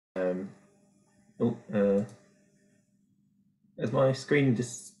Oh, is my screen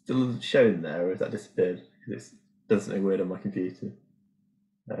just still shown there, or has that disappeared? Because it does something weird on my computer.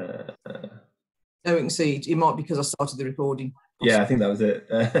 No, we can see it might be because I started the recording. Yeah, I think that was it.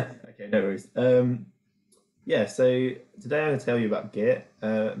 Okay, no worries. Yeah, so today I'm going to tell you about Git.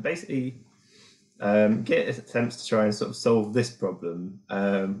 Basically, Git attempts to try and sort of solve this problem,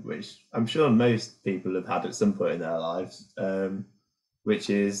 which I'm sure most people have had at some point in their lives,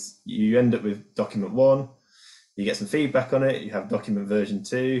 which is you end up with document 1, you get some feedback on it, you have document version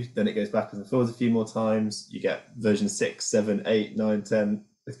 2, then it goes backwards and forwards a few more times, you get version 6, 7, 8, 9, 10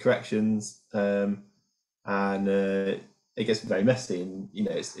 with corrections, and it gets very messy, and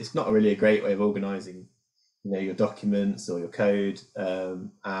it's not really a great way of organizing your documents or your code,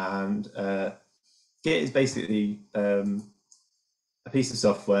 and Git is basically a piece of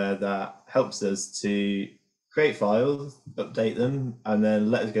software that helps us to create files, update them, and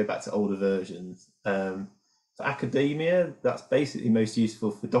then let us go back to older versions. For academia, that's basically most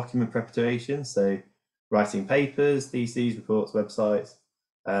useful for document preparation, so writing papers, theses, reports, websites,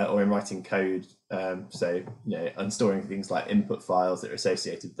 or in writing code, so and storing things like input files that are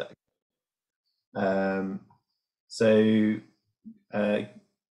associated with that.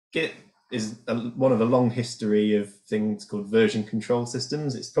 Git is one of a long history of things called version control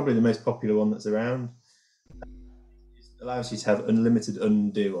systems. It's probably the most popular one that's around. It allows you to have unlimited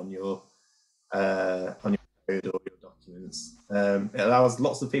undo on your code or your documents. It allows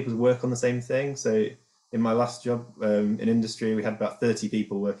lots of people to work on the same thing. So in my last job in industry, we had about 30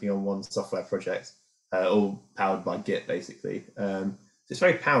 people working on one software project, all powered by Git, basically. So it's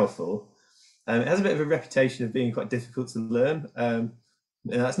very powerful. It has a bit of a reputation of being quite difficult to learn.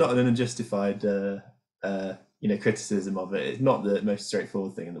 That's not an unjustified criticism of it. It's not the most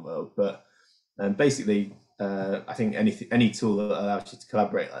straightforward thing in the world, but basically, I think any tool that allows you to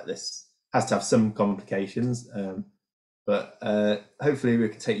collaborate like this has to have some complications. But hopefully, we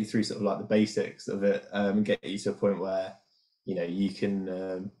can take you through sort of like the basics of it and get you to a point where you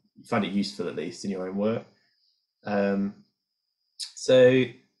can find it useful, at least in your own work. So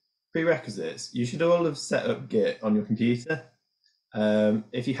prerequisites: you should all have set up Git on your computer.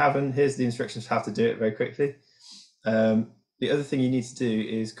 If you haven't, here's the instructions for how to do it very quickly. The other thing you need to do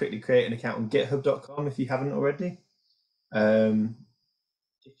is quickly create an account on github.com if you haven't already.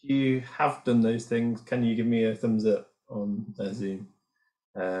 If you have done those things, can you give me a thumbs up on Zoom?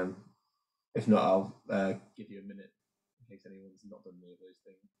 If not, I'll give you a minute in case anyone's not done any of those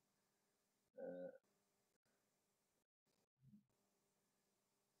things.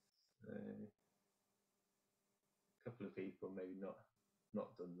 A couple of people maybe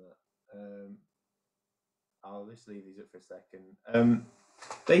not done that. I'll just leave these up for a second.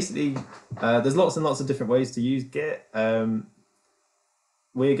 Basically, there's lots and lots of different ways to use Git.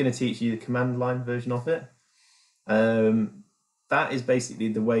 We're going to teach you the command line version of it. That is basically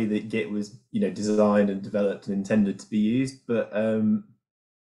the way that Git was, designed and developed and intended to be used. But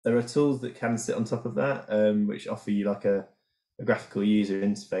there are tools that can sit on top of that, which offer you like a graphical user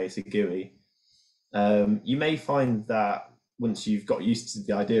interface, a GUI. You may find that once you've got used to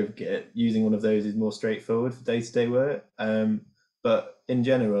the idea of Git, using one of those is more straightforward for day-to-day work. But in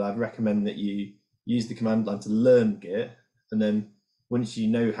general, I'd recommend that you use the command line to learn Git, and then once you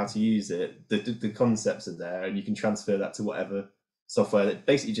know how to use it, the concepts are there, and you can transfer that to whatever software that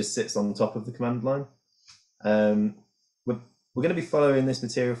basically just sits on top of the command line. We're going to be following this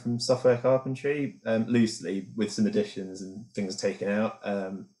material from Software Carpentry loosely, with some additions and things taken out.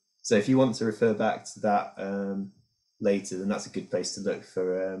 So if you want to refer back to that later, then that's a good place to look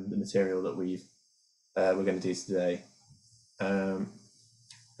for the material that we're going to do today.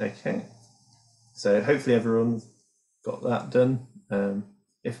 Okay, so hopefully everyone's got that done.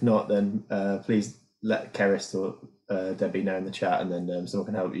 If not, then please let Keris or Debbie know in the chat, and then someone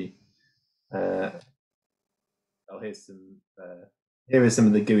can help you. Here are some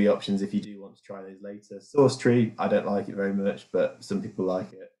of the GUI options if you do want to try those later. Source tree, I don't like it very much, but some people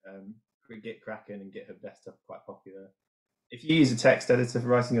like it. Git Kraken and GitHub Desktop are quite popular. If you use a text editor for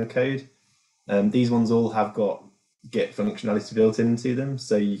writing your code, these ones all have got Git functionality built into them,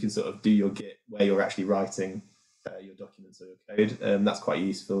 so you can sort of do your Git where you're actually writing your documents or your code. That's quite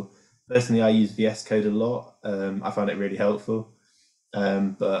useful. Personally, I use VS Code a lot. I find it really helpful,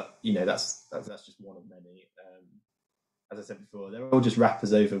 but that's just one of many. As I said before, they're all just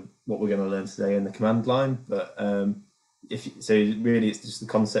wrappers over what we're going to learn today in the command line. But so really, it's just the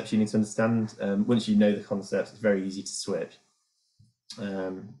concepts you need to understand. Once you know the concepts, it's very easy to switch.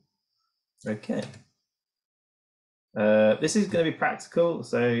 Okay. This is going to be practical,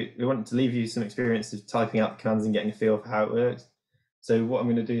 so we want to leave you some experience of typing out the commands and getting a feel for how it works. So what I'm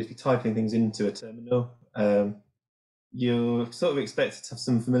going to do is be typing things into a terminal. You're sort of expected to have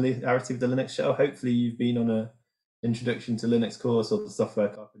some familiarity with the Linux shell. Hopefully you've been on a introduction to Linux course or the software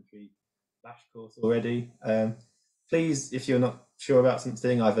carpentry bash course already. Please, if you're not sure about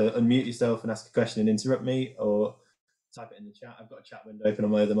something, either unmute yourself and ask a question and interrupt me, or type it in the chat. I've got a chat window open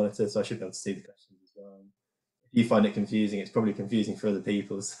on my other monitor, so I should be able to see the questions as well. If you find it confusing, it's probably confusing for other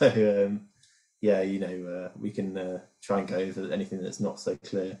people. So yeah, we can try and go over anything that's not so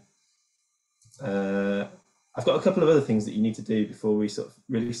clear. I've got a couple of other things that you need to do before we sort of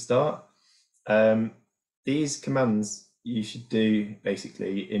really start. These commands you should do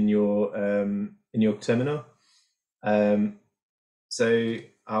basically in your terminal. So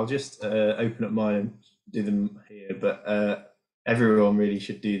I'll just open up mine and do them here, but everyone really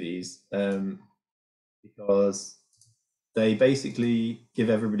should do these because they basically give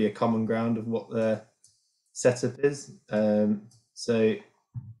everybody a common ground of what their setup is. So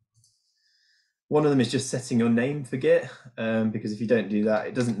one of them is just setting your name for Git, because if you don't do that,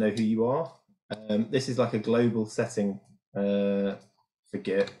 it doesn't know who you are. This is like a global setting for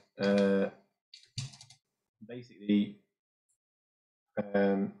Git. Basically,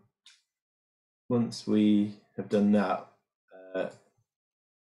 once we have done that,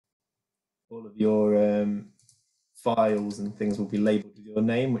 all of your files and things will be labeled with your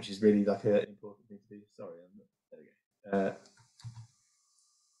name, which is really like an important thing to do. Sorry, there we go.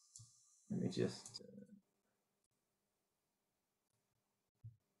 Let me just.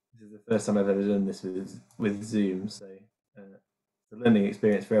 This is the first time I've ever done this with Zoom, so it's a learning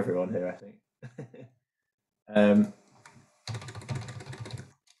experience for everyone here, I think.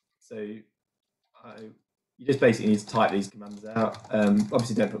 So you just basically need to type these commands out.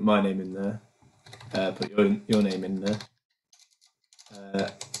 Obviously, don't put my name in there. Put your name in there.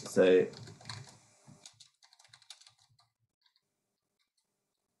 So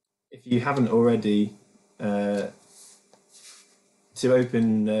if you haven't already, to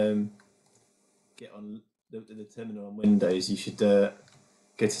open Git on the terminal on Windows, you should go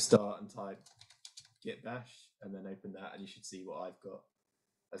to Start and type Git bash, and then open that, and you should see what I've got,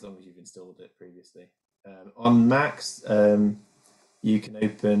 as long as you've installed it previously. On Macs, you can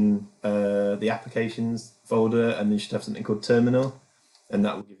open the applications folder, and you should have something called terminal, and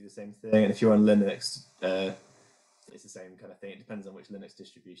that will give you the same thing. And if you're on Linux, it's the same kind of thing. It depends on which Linux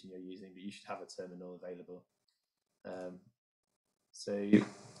distribution you're using, but you should have a terminal available. So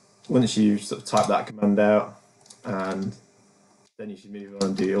once you sort of type that command out, and then you should move on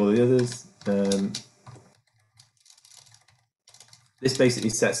and do all the others. This basically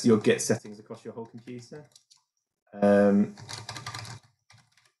sets your Git settings across your whole computer.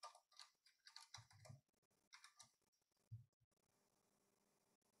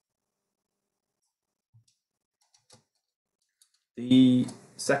 The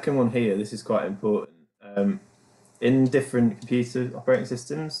second one here, this is quite important. In different computer operating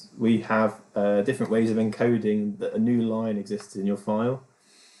systems, we have different ways of encoding that a new line exists in your file.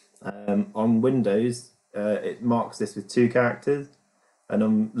 On Windows, it marks this with 2 characters, and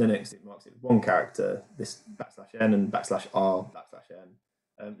on Linux, it marks it with 1 character, this \n and \r/n.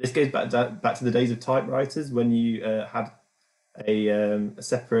 This goes back to the days of typewriters, when you had a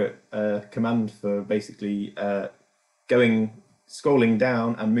separate command for basically scrolling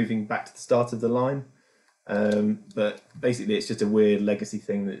down and moving back to the start of the line. But basically, it's just a weird legacy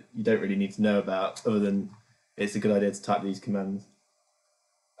thing that you don't really need to know about, other than it's a good idea to type these commands.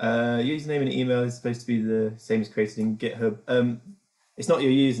 Username and email is supposed to be the same as created in GitHub. It's not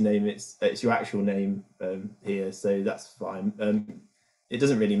your username; it's your actual name here, so that's fine. It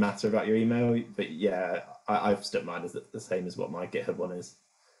doesn't really matter about your email, but yeah, I've stuck mine as the same as what my GitHub one is.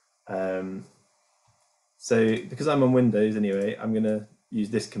 So because I'm on Windows anyway, I'm going to use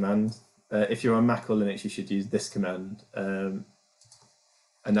this command. If you're on Mac or Linux, you should use this command. And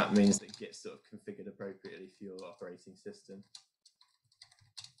that means that Git's sort of configured appropriately for your operating system.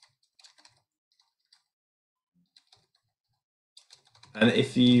 And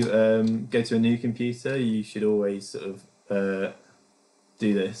if you go to a new computer, you should always sort of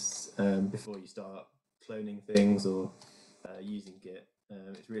do this before you start cloning things or using Git.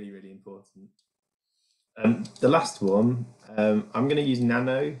 It's really, really important. The last one, I'm going to use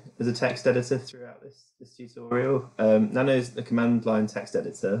Nano as a text editor throughout this tutorial. Nano is the command line text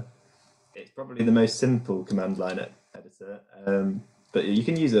editor. It's probably the most simple command line editor, but you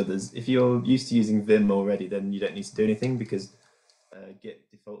can use others. If you're used to using Vim already, then you don't need to do anything, because Git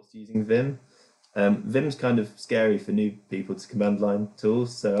defaults to using Vim. Vim's kind of scary for new people to command line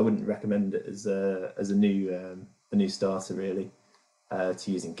tools, so I wouldn't recommend it as a new starter really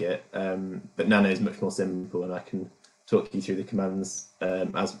to using Git. But Nano is much more simple, and I can talk you through the commands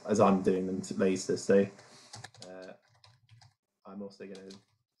as I'm doing them later. So I'm also going to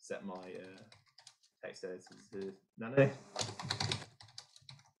set my text editor to Nano.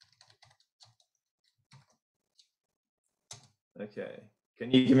 Okay, can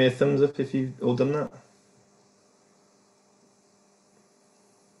you give me a thumbs up if you've all done that?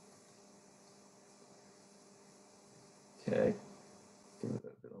 Okay, give it a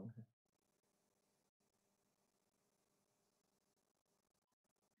bit longer.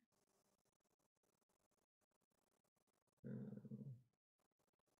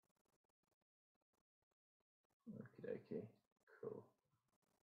 Okay, cool.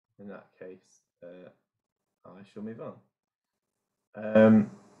 In that case, I shall move on.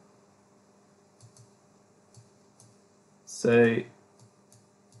 So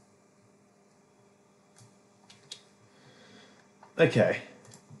okay,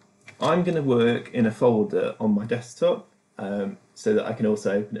 I'm going to work in a folder on my desktop so that I can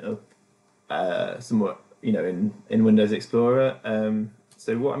also open it up somewhat, in Windows Explorer.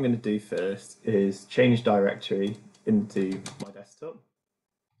 So what I'm going to do first is change directory into my desktop.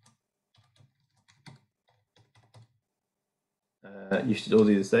 You should all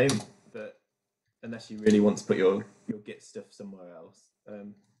do the same, but unless you really want to put your Git stuff somewhere else.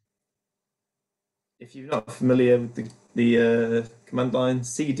 If you're not familiar with the command line,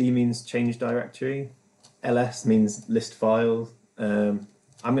 cd means change directory, ls means list files. I'm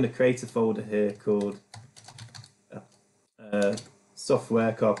going to create a folder here called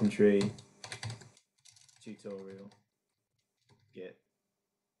software carpentry tutorial Git.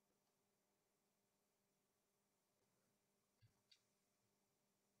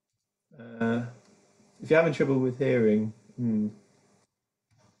 If you're having trouble with hearing, I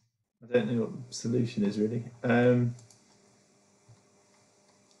don't know what the solution is really.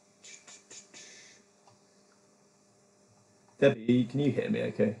 Debbie, can you hear me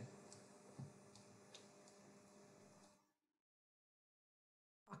okay?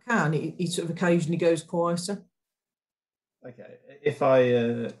 I can. It sort of occasionally goes quieter. Okay. If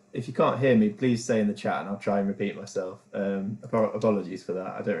you can't hear me, please say in the chat and I'll try and repeat myself. Apologies for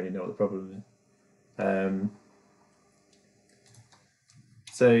that. I don't really know what the problem is.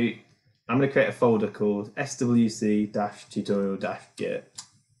 So I'm going to create a folder called swc-tutorial-git.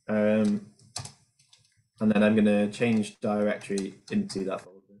 And then I'm going to change directory into that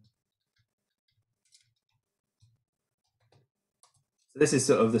folder. So this is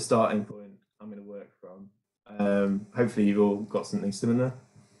sort of the starting point I'm going to work from. Hopefully you've all got something similar.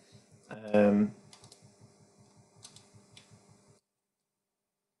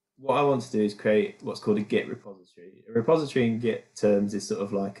 What I want to do is create what's called a Git repository. A repository in Git terms is sort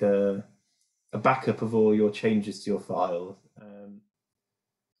of like a backup of all your changes to your files.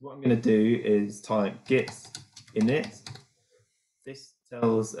 What I'm going to do is type git init. This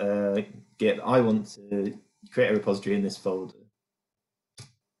tells Git I want to create a repository in this folder.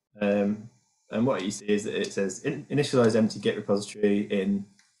 And what you see is that it says initialize empty Git repository in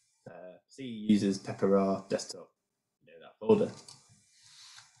C users pepper desktop, that folder.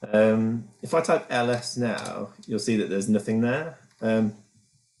 If I type ls now, you'll see that there's nothing there.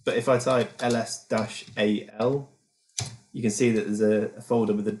 But if I type ls-al, you can see that there's a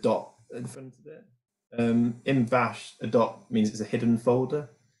folder with a dot in front of it. In bash, a dot means it's a hidden folder.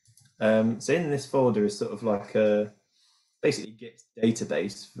 So in this folder is sort of like basically Git's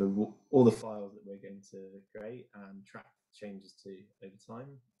database for all the files that we're going to create and track changes to over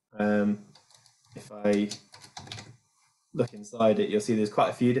time. If I look inside it, you'll see there's quite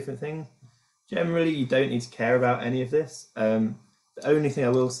a few different things. Generally, you don't need to care about any of this. The only thing I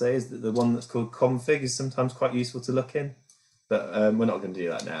will say is that the one that's called config is sometimes quite useful to look in, but we're not going to do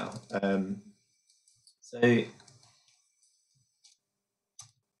that now. So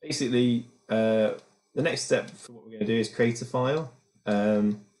basically, the next step for what we're going to do is create a file.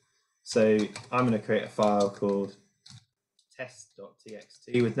 So I'm going to create a file called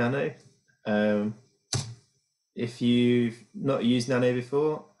test.txt with Nano. If you've not used Nano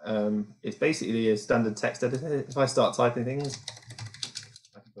before, it's basically a standard text editor. If I start typing things,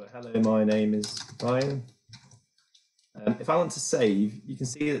 I can put hello, my name is Ryan. If I want to save, you can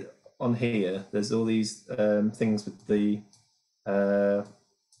see that on here, there's all these things with the, I can't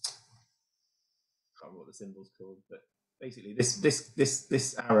remember what the symbol's called, but basically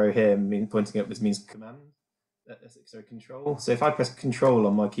this arrow here pointing up, this means command, so control. So if I press control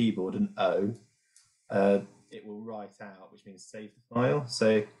on my keyboard and O, it will write out, which means save the file.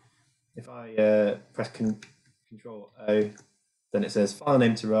 So if I press control O, then it says file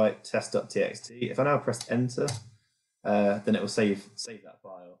name to write test.txt. If I now press enter, then it will save that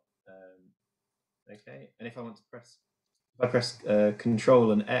file. Okay, and if I want to press I press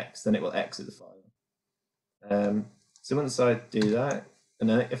Control and X, then it will exit the file. So once I do that, and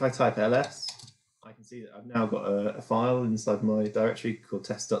then if I type ls, I can see that I've now got a file inside my directory called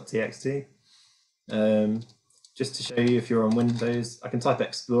test.txt. Just to show you, if you're on Windows, I can type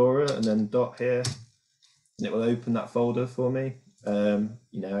Explorer and then dot here, and it will open that folder for me. I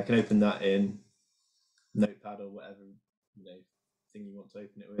can open that in Notepad or whatever thing you want to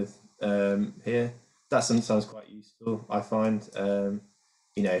open it with here. That's sometimes quite useful, I find.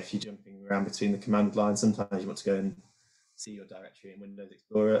 If you're jumping around between the command lines, sometimes you want to go and see your directory in Windows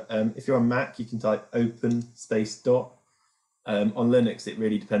Explorer. If you're on Mac, you can type open space dot. On Linux, it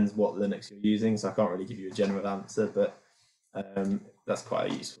really depends what Linux you're using, so I can't really give you a general answer, but that's quite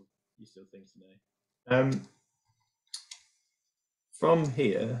a useful thing to know. From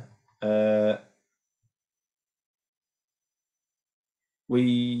here,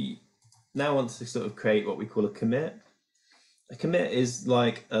 we now want to sort of create what we call a commit. A commit is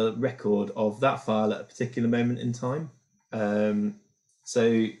like a record of that file at a particular moment in time.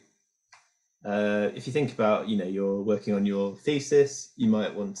 If you think about, you're working on your thesis, you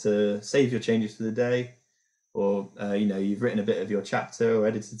might want to save your changes for the day, or you've written a bit of your chapter or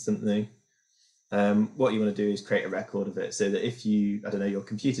edited something. What you want to do is create a record of it so that if your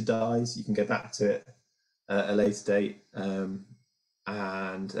computer dies, you can go back to it at a later date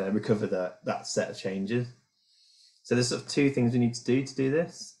and recover that set of changes. So there's sort of two things we need to do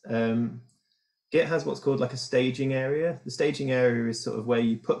this. Git has what's called like a staging area. The staging area is sort of where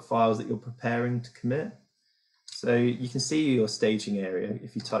you put files that you're preparing to commit. So you can see your staging area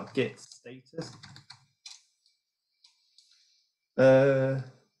if you type git status.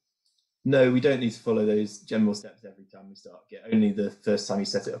 No, we don't need to follow those general steps every time we start Git, only the first time you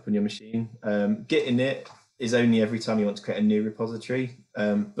set it up on your machine. Git init is only every time you want to create a new repository,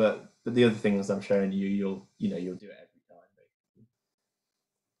 but the other things I'm showing you, you'll do it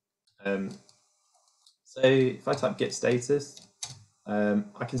every time. So if I type git status,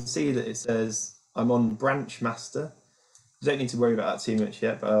 I can see that it says I'm on branch master. You don't need to worry about that too much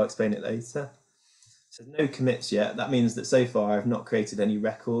yet, but I'll explain it later. It says no commits yet. That means that so far I've not created any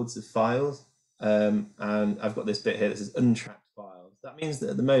records of files, and I've got this bit here that says untracked files. That means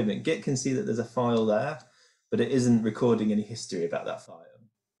that at the moment Git can see that there's a file there, but it isn't recording any history about that file.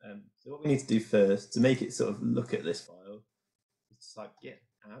 So what we need to do first to make it sort of look at this file is type git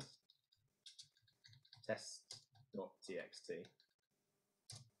add test.txt.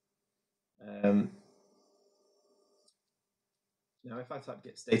 Now if I type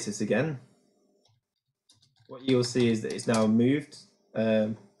git status again, what you'll see is that it's now moved.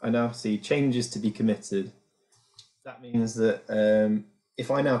 I now see changes to be committed. That means that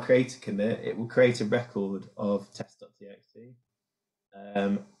if I now create a commit, it will create a record of test.txt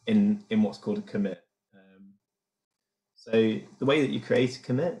in what's called a commit. So the way that you create a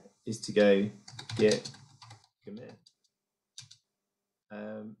commit is to go git commit.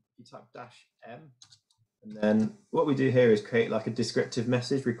 You type -m, and then what we do here is create like a descriptive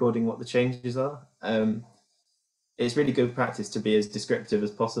message recording what the changes are. It's really good practice to be as descriptive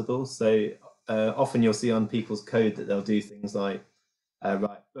as possible. So often you'll see on people's code that they'll do things like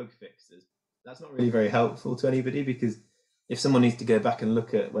write bug fixes. That's not really very helpful to anybody, because if someone needs to go back and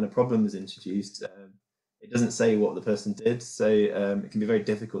look at when a problem was introduced, it doesn't say what the person did. So it can be very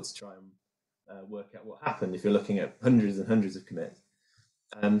difficult to try and work out what happened if you're looking at hundreds and hundreds of commits.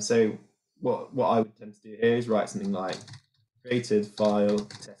 So what I would tend to do here is write something like created file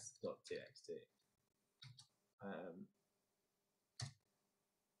test.txt.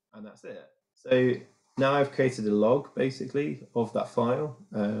 And that's it. So now I've created a log basically of that file.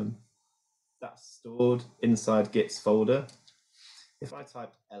 That's stored inside Git's folder. If I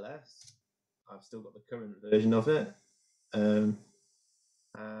type ls, I've still got the current version of it. And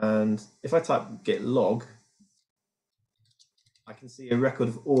if I type git log, I can see a record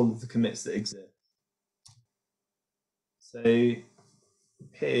of all of the commits that exist. So here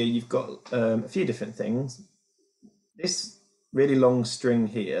you've got a few different things. This really long string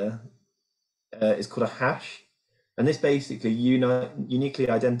here is called a hash, and this basically uniquely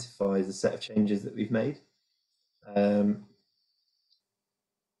identifies the set of changes that we've made.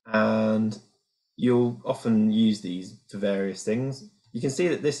 And you'll often use these for various things. You can see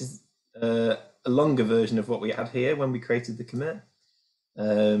that this is a longer version of what we had here when we created the commit.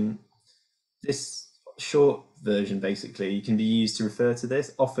 This short version basically can be used to refer to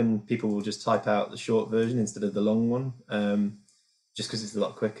this. Often people will just type out the short version instead of the long one, just because it's a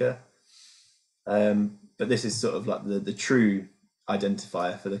lot quicker. But this is sort of like the true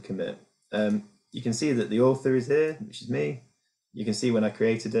identifier for the commit. You can see that the author is here, which is me. You can see when I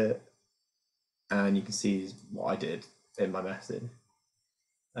created it, and you can see what I did. in my message.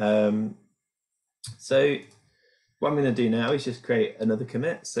 So what I'm going to do now is just create another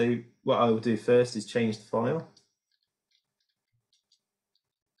commit. So what I will do first is change the file.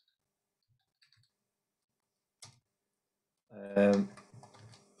 I'm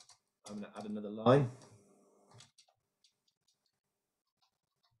going to add another line.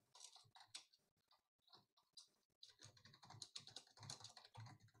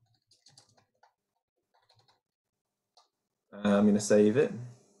 I'm going to save it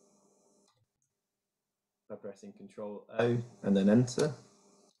by pressing Control O and then Enter.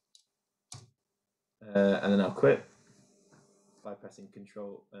 And then I'll quit by pressing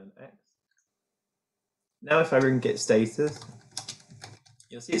Control and X. Now if I run git status,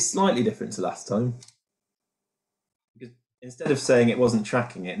 you'll see it's slightly different to last time. Because instead of saying it wasn't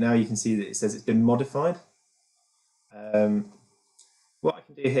tracking it, now you can see that it says it's been modified. What I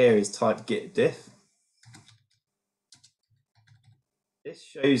can do here is type git diff. This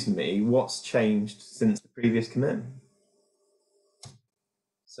shows me what's changed since the previous commit.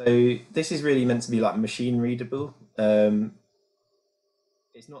 So this is really meant to be like machine readable.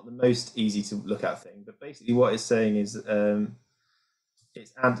 It's not the most easy to look at thing, but basically what it's saying is you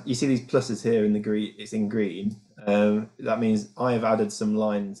see these pluses here in the green, it's in green. That means I have added some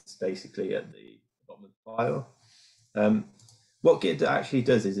lines basically at the bottom of the file. What Git actually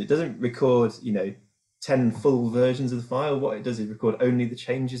does is it doesn't record, 10 full versions of the file. What it does is record only the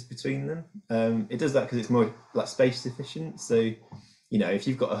changes between them. It does that because it's more like space efficient. So, if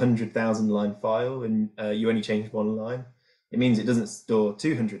you've got a 100,000 line file and you only change one line, it means it doesn't store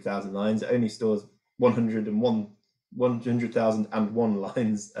 200,000 lines. It only stores 100,001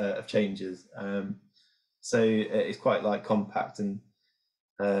 lines of changes. So it's quite like compact and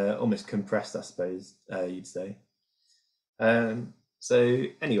almost compressed, I suppose you'd say. So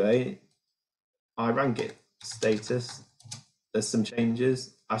anyway, I ran git status. There's some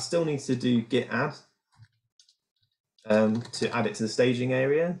changes. I still need to do git add to add it to the staging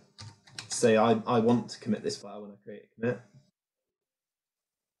area. Say I want to commit this file when I create a commit.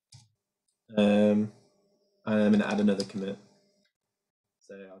 And I'm going to add another commit.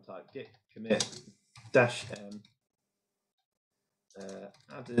 So I'll type git commit -m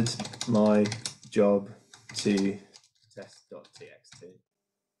added my job to test.txt.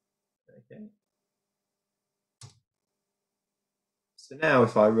 Okay. So now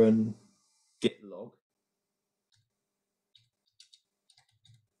if I run git log,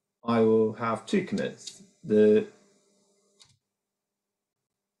 I will have two commits. This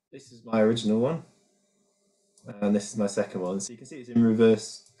is my original one, and this is my second one. So you can see it's in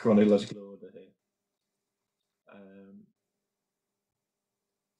reverse chronological order here.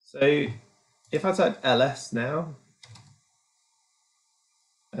 So if I type ls now,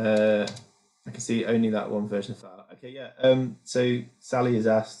 I can see only that one version of file. Okay, yeah. So Sally has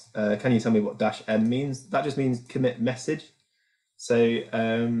asked, can you tell me what -m means? That just means commit message. So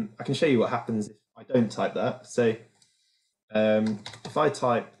I can show you what happens if I don't type that. So if I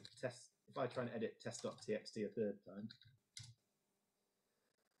type test, if I try and edit test.txt a third time,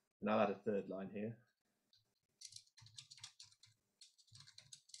 and I'll add a third line here.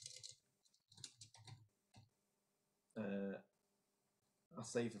 I'll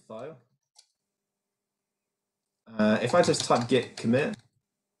save the file. If I just type git commit,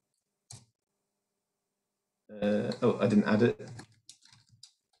 oh, I didn't add it.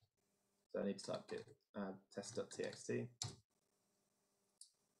 So I need to type git add test.txt.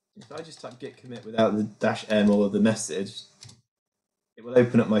 If I just type git commit without the -m or the message, it will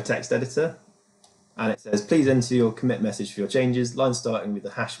open up my text editor. And it says, please enter your commit message for your changes. Line starting with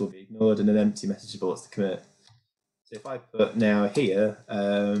the hash will be ignored and an empty message aborts the commit. So if I put now here,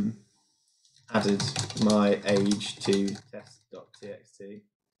 added my age to test.txt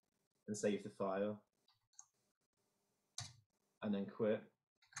and save the file and then quit,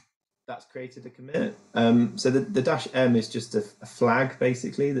 that's created a commit. So the -m is just a flag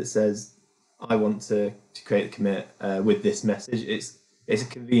basically that says I want to create a commit with this message. It's a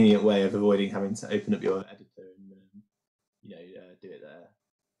convenient way of avoiding having to open up your editor and do it there.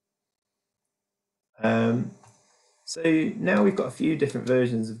 So now we've got a few different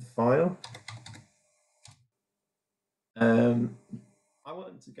versions of the file. I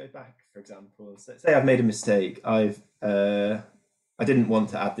want to go back, for example. So say I've made a mistake. I didn't want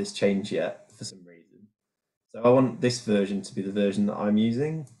to add this change yet for some reason. So I want this version to be the version that I'm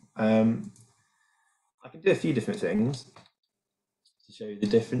using. I can do a few different things to show you the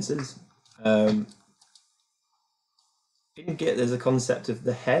differences. In Git, there's a concept of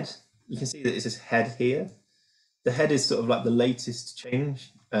the head. You can see that it's this head here. The head is sort of like the latest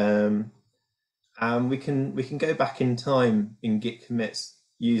change. And And we can go back in time in Git commits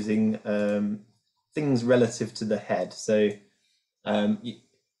using things relative to the head. So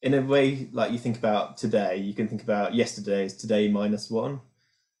in a way, like you think about today, you can think about yesterday as today -1.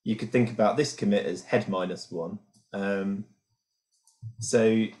 You could think about this commit as head -1.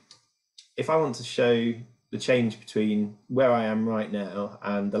 So if I want to show the change between where I am right now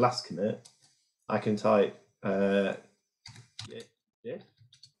and the last commit, I can type git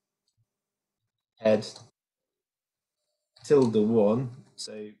head -1.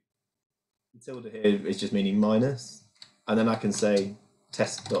 So tilde here is just meaning minus, and then I can say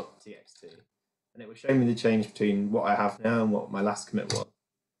test.txt, and it will show me the change between what I have now and what my last commit was.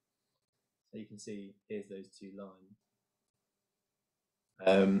 So you can see here's those two lines.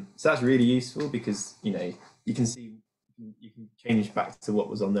 So that's really useful because you can see you can change back to what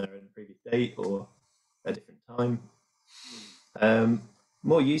was on there in a previous date or a different time.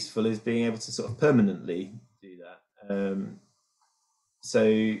 More useful is being able to sort of permanently do that.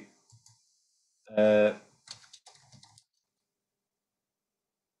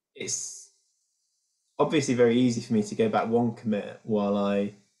 It's obviously very easy for me to go back one commit while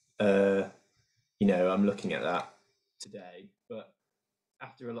I'm looking at that today, but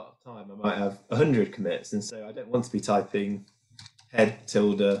after a lot of time, I might have 100 commits, and so I don't want to be typing head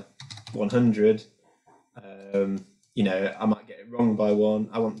tilde 100. I might get it wrong by one.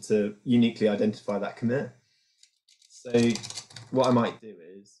 I want to uniquely identify that commit. So what I might do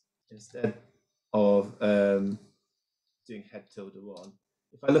is, instead of doing head tilde 1,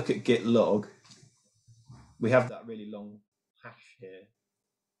 if I look at git log, we have that really long hash here.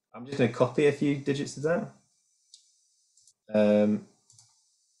 I'm just going to copy a few digits of that.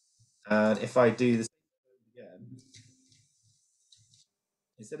 And if I do this again,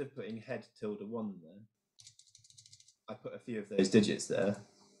 instead of putting head tilde 1 there, I put a few of those digits there.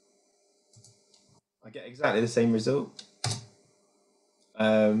 I get exactly the same result.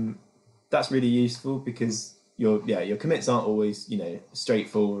 That's really useful because your commits aren't always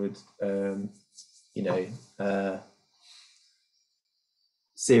straightforward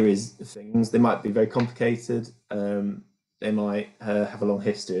series of things. They might be very complicated. They might have a long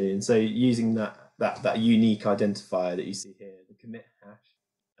history, and so using that unique identifier that you see here, the commit hash,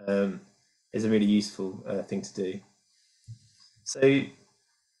 is a really useful thing to do. So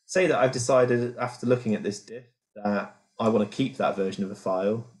say that I've decided after looking at this diff that I want to keep that version of a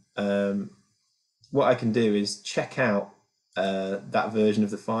file. What I can do is check out that version of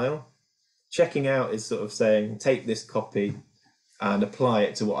the file. Checking out is sort of saying, take this copy and apply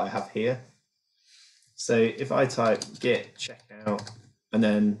it to what I have here. So if I type git checkout and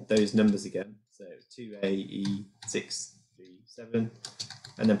then those numbers again, so 2AE637,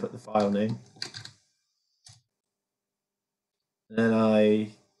 and then put the file name, and then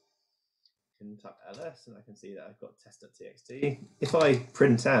I can type ls and I can see that I've got test.txt. If I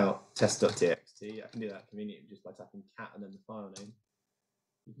print out test.txt, I can do that conveniently just by typing cat and then the file name.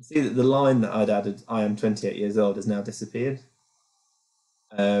 You can see that the line that I'd added, I am 28 years old, has now disappeared.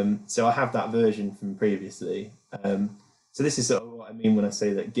 So I have that version from previously. So this is sort of what I mean when I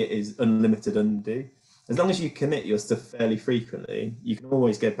say that Git is unlimited undo. As long as you commit your stuff fairly frequently, you can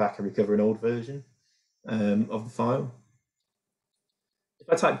always go back and recover an old version of the file. If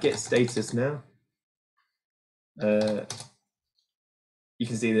I type git status now, you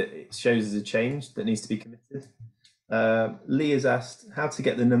can see that it shows as a change that needs to be committed. Lee has asked how to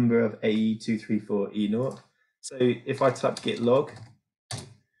get the number of AE234E0. So if I type git log,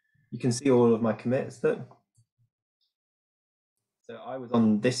 you can see all of my commits. Look. So I was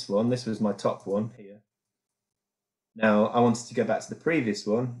on this one. This was my top one here. Now I wanted to go back to the previous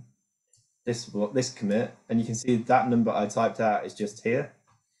one, this commit, and you can see that number I typed out is just here.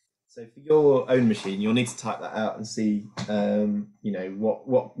 So for your own machine, you'll need to type that out and see,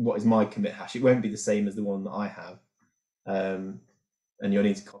 what is my commit hash. It won't be the same as the one that I have, and you'll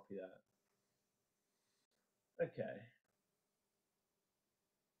need to copy that. Okay.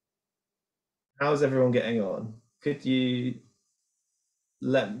 How's everyone getting on? Could you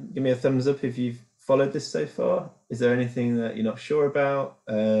give me a thumbs up if you've followed this so far? Is there anything that you're not sure about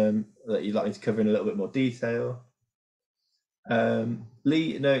that you'd like me to cover in a little bit more detail?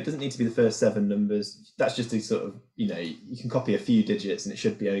 Lee, no, it doesn't need to be the first 7 numbers. That's just a sort of, you can copy a few digits and it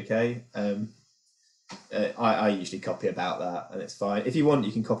should be okay. I usually copy about that and it's fine. If you want,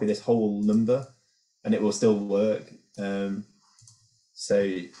 you can copy this whole number and it will still work.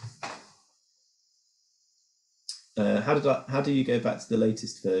 How do you go back to the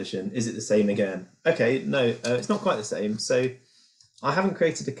latest version? Is it the same again? Okay, no, it's not quite the same. So I haven't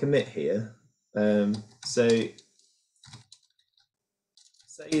created a commit here. So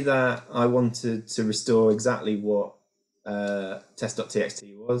say that I wanted to restore exactly what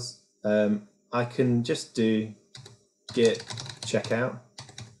test.txt was, I can just do git checkout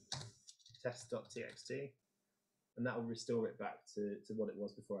test.txt, and that will restore it back to what it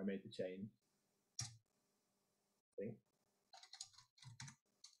was before I made the change. I think.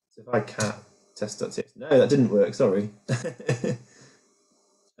 So if I cat test.txt, no, that didn't work. Sorry.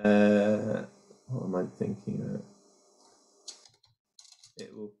 What am I thinking of?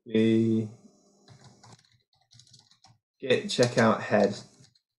 It will be git checkout head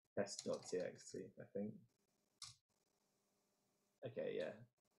test.txt, I think. Okay, yeah.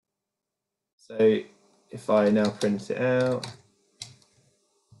 So if I now print it out,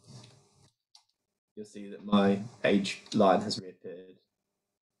 you'll see that my age line has reappeared.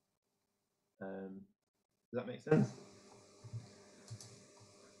 Does that make sense?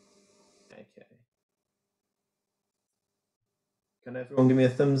 Okay. Can everyone give me a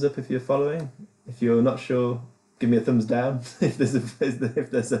thumbs up if you're following? If you're not sure, give me a thumbs down. if there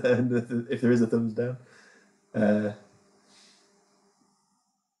is a thumbs down.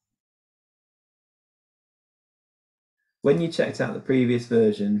 When you checked out the previous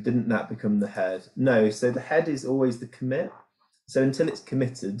version, didn't that become the head? No, so the head is always the commit. So until it's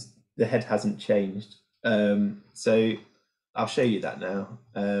committed, the head hasn't changed. So I'll show you that now.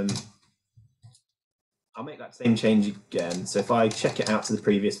 I'll make that same change again. So if I check it out to the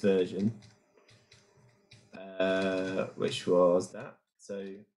previous version, which was that. So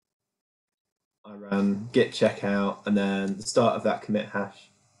I ran git checkout and then the start of that commit hash,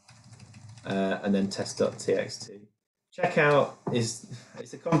 and then test.txt. Checkout it's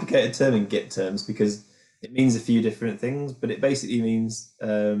a complicated term in Git terms because it means a few different things, but it basically means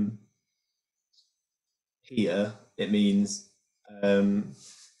here it means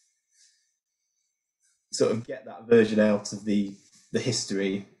sort of get that version out of the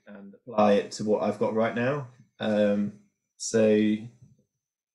history and apply it to what I've got right now. It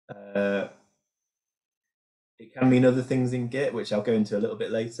can mean other things in Git, which I'll go into a little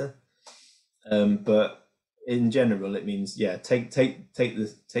bit later. But in general, it means take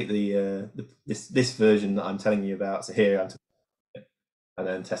this version that I'm telling you about. So here I'm and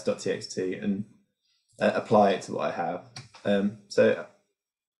then test.txt and apply it to what I have. So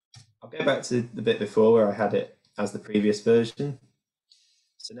I'll go back to the bit before where I had it as the previous version.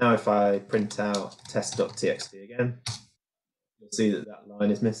 So now if I print out test.txt again, you'll see that that line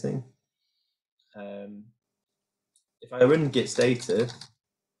is missing. If I run git status,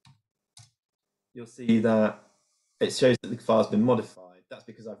 you'll see that it shows that the file's been modified. That's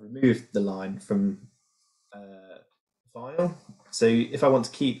because I've removed the line from the file. So if I want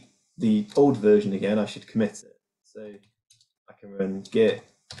to keep the old version again, I should commit it. So I can run git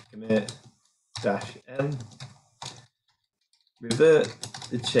commit -m, revert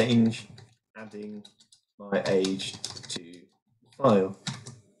the change, adding my age to the file.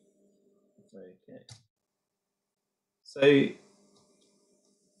 Okay. So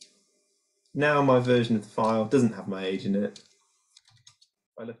now my version of the file doesn't have my age in it.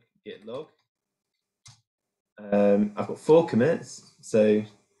 If I look at git log, I've got 4 commits. So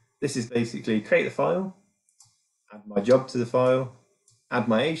this is basically create the file, add my job to the file, add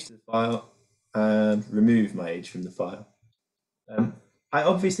my age to the file, and remove my age from the file. I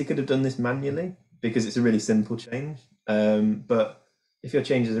obviously could have done this manually because it's a really simple change. But if your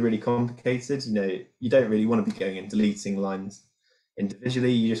changes are really complicated, you don't really want to be going and deleting lines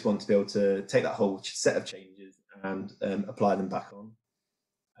individually. You just want to be able to take that whole set of changes and apply them back on.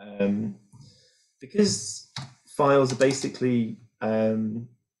 Because files are basically, you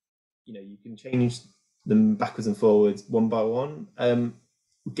can change them backwards and forwards one by one.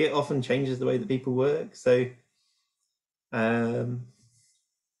 Git often changes the way that people work. So,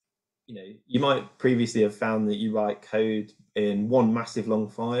 you might previously have found that you write code in one massive long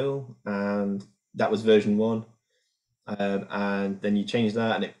file, and that was version 1. And then you change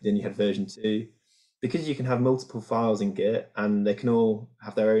that, and then you had version 2. Because you can have multiple files in Git, and they can all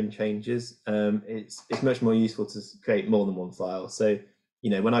have their own changes, it's much more useful to create more than one file. So,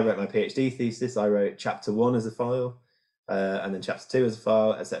 when I wrote my PhD thesis, I wrote chapter 1 as a file, and then chapter 2 as a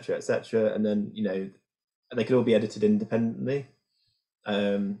file, etc., etc. And then, they could all be edited independently.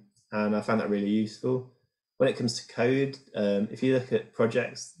 And I found that really useful. When it comes to code, if you look at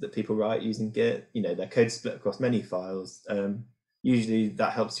projects that people write using Git, their code's split across many files. Usually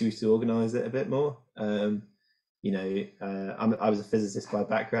that helps you to organize it a bit more. I was a physicist by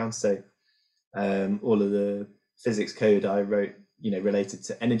background, so all of the physics code I wrote, related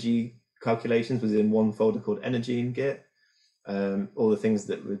to energy calculations was in one folder called energy in Git. All the things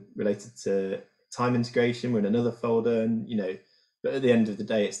that were related to time integration were in another folder, and but at the end of the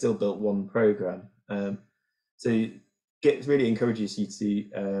day, it still built one program. So Git really encourages you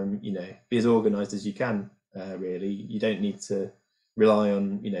to be as organized as you can. Really, you don't need to rely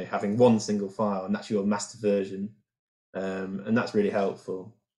on having one single file and that's your master version, and that's really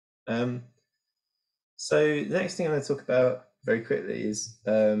helpful. So the next thing I'm going to talk about very quickly is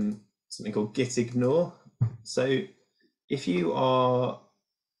something called git ignore. So if you are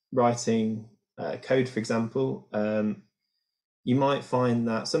writing code, for example, you might find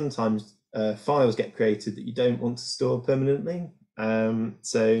that sometimes files get created that you don't want to store permanently.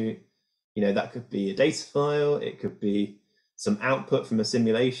 So that could be a data file, it could be some output from a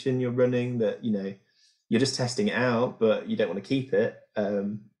simulation you're running that you're just testing it out, but you don't want to keep it.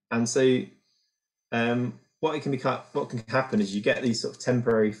 And so what can happen is you get these sort of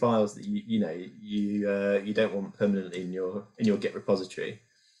temporary files that you don't want permanently in your Git repository.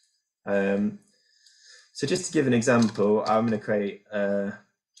 So just to give an example, I'm going to create a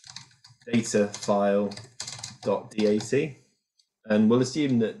data file .dat, and we'll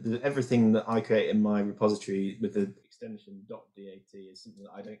assume that everything that I create in my repository with the extension .dat is something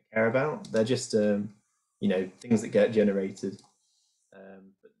that I don't care about. They're just things that get generated.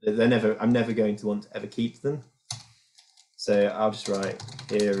 But I'm never going to want to ever keep them. So I'll just write,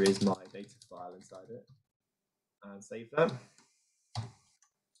 here is my data file inside it, and save that.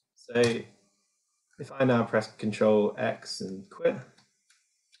 So if I now press Control X and quit,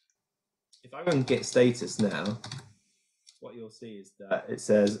 if I run git status now, what you'll see is that it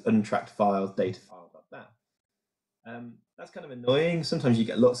says untracked files, data file.dat. That's kind of annoying. Sometimes you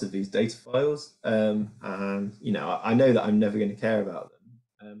get lots of these data files, and I know that I'm never going to care about them.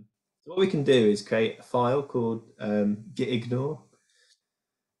 So what we can do is create a file called git ignore.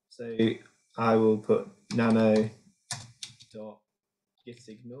 So I will put nano.gitignore,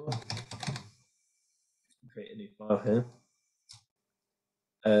 create a new file here.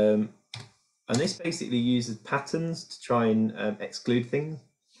 And this basically uses patterns to try and exclude things.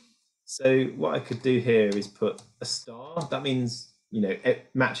 So what I could do here is put a star. That means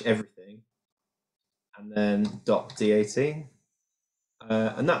match everything, and then .dat.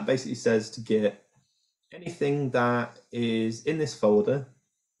 And that basically says to Git anything that is in this folder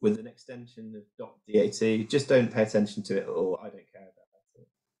with an extension of .dat, just don't pay attention to it at all. I don't care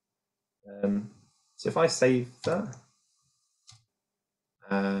about it. So if I save that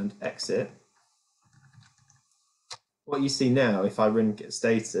and exit, what you see now, if I run git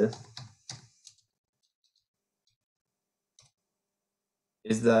status,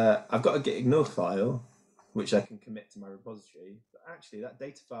 is that I've got a git ignore file which I can commit to my repository, but actually that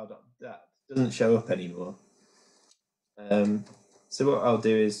data file.dat doesn't show up anymore. So what I'll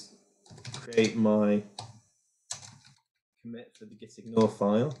do is create my commit for the git ignore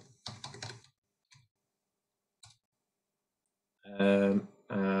file, and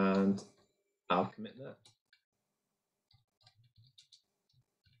I'll commit that.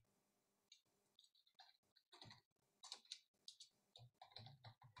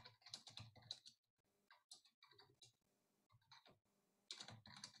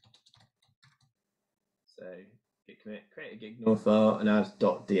 So git commit, create a git ignore file, and add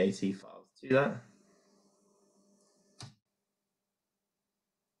 .dat files to that.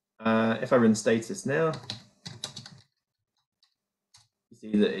 If I run status now, you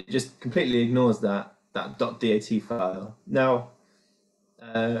see that it just completely ignores that .dat file. Now,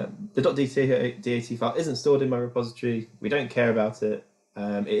 the .dat file isn't stored in my repository. We don't care about it.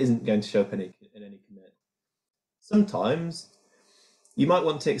 It isn't going to show up in any commit. Sometimes you might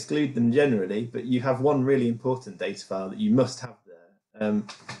want to exclude them generally, but you have one really important data file that you must have there.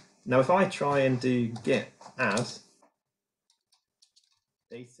 Now, if I try and do git add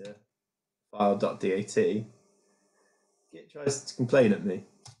data file.dat, Git tries to complain at me.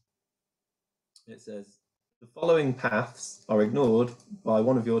 It says, the following paths are ignored by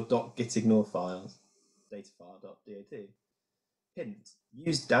one of your .gitignore files, data file.dat. Hint,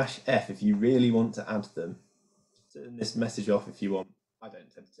 use -f if you really want to add them. Turn this message off if you want. I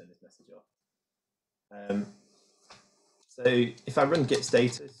don't tend to turn this message off. So if I run git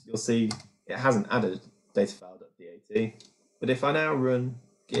status, you'll see it hasn't added data file.dat. But if I now run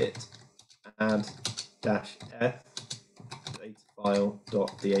git add -f data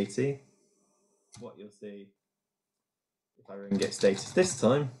file.dat, what you'll see if I run git status this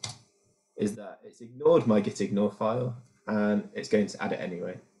time is that it's ignored my git ignore file and it's going to add it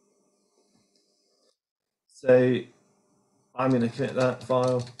anyway. So I'm going to commit that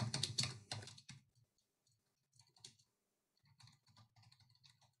file.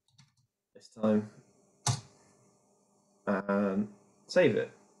 This time, and save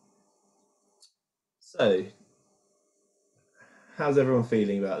it. So how's everyone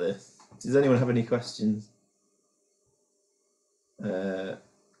feeling about this? Does anyone have any questions? Could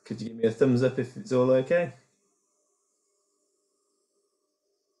you give me a thumbs up if it's all okay?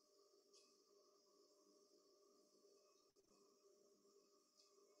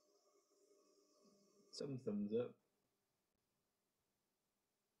 Some thumbs up.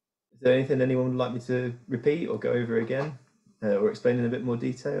 Is there anything anyone would like me to repeat or go over again, or explain in a bit more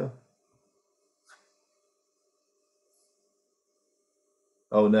detail?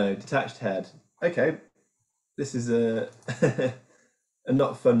 Oh no, detached head. Okay, this is a a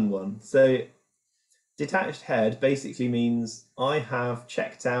not fun one. So detached head basically means I have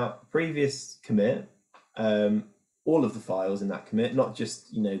checked out previous commit, all of the files in that commit, not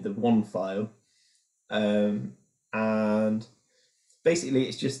just the one file, and basically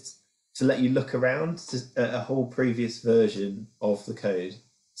it's just to let you look around to a whole previous version of the code.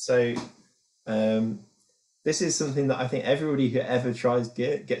 So this is something that I think everybody who ever tries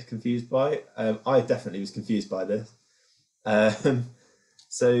Git gets confused by. I definitely was confused by this.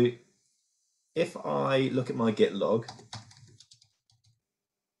 So if I look at my Git log,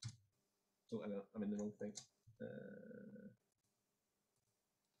 oh, hang on, I'm in the wrong thing.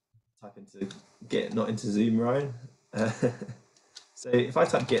 Type into Git, not into Zoom, Ryan. So if I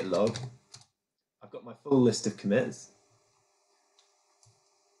type Git log, I've got my full list of commits.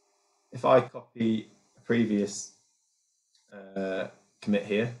 If I copy a previous commit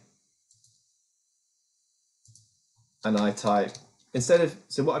here, and I type, so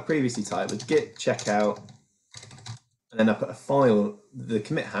what I previously typed was git checkout, and then I put a file, the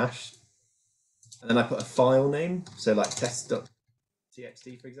commit hash, and then I put a file name, so like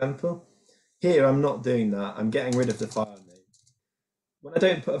test.txt, for example. Here, I'm not doing that. I'm getting rid of the file name. When I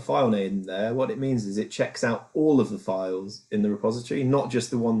don't put a file name in there, what it means is it checks out all of the files in the repository, not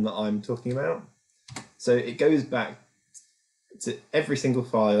just the one that I'm talking about. So it goes back to every single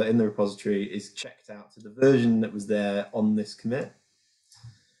file in the repository is checked out to the version that was there on this commit.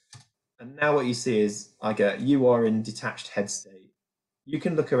 And now what you see is I get you are in detached head state. You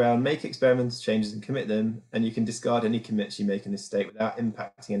can look around, make experimental changes and commit them, and you can discard any commits you make in this state without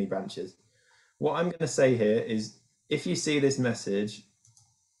impacting any branches. What I'm going to say here is if you see this message,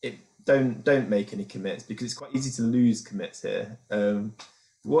 don't make any commits because it's quite easy to lose commits here.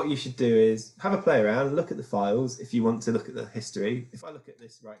 What you should do is have a play around, look at the files if you want to look at the history. If I look at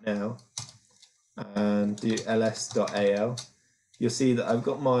this right now and do ls.al, you'll see that I've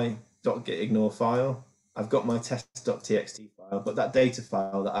got my .gitignore file, I've got my test.txt file, but that data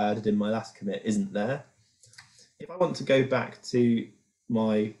file that I added in my last commit isn't there. If I want to go back to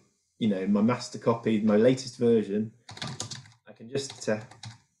my, my master copy, my latest version, I can just type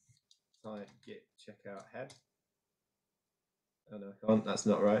git checkout head. Oh no, I can't. That's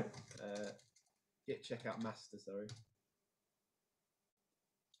not right. Git checkout master. Sorry.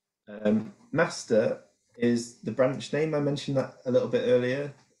 Master is the branch name. I mentioned that a little bit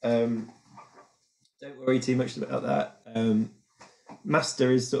earlier. Don't worry too much about that.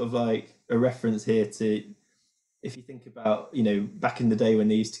 Master is sort of like a reference here to, if you think about, back in the day when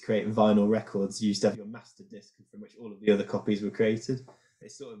they used to create vinyl records, you used to have your master disc from which all of the other copies were created.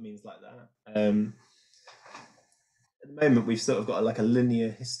 It sort of means like that. At the moment, we've sort of got like a linear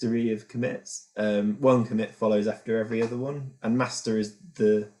history of commits. One commit follows after every other one, and master is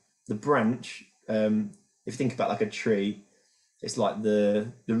the branch. If you think about like a tree, it's like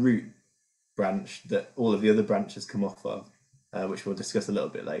the root branch that all of the other branches come off of, which we'll discuss a little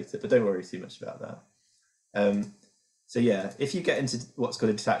bit later. But don't worry too much about that. So yeah, if you get into what's called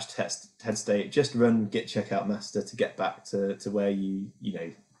a detached head state, just run git checkout master to get back to where you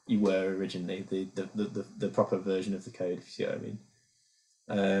were originally, the proper version of the code, if you see what I mean.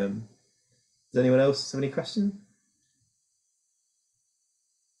 Does anyone else have any questions?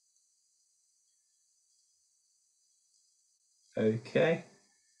 Okay.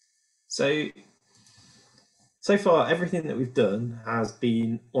 So far, everything that we've done has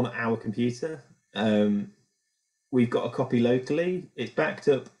been on our computer. We've got a copy locally. It's backed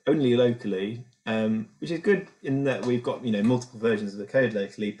up only locally, which is good in that we've got multiple versions of the code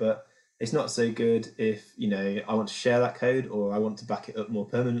locally, but it's not so good if I want to share that code or I want to back it up more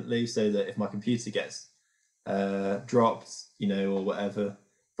permanently so that if my computer gets dropped, or whatever,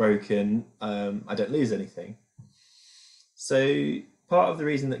 broken, I don't lose anything. So part of the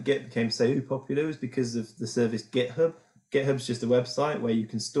reason that Git became so popular was because of the service GitHub. GitHub's just a website where you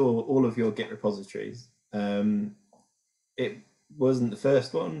can store all of your Git repositories. It wasn't the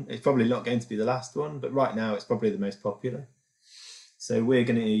first one. It's probably not going to be the last one, but right now it's probably the most popular. So we're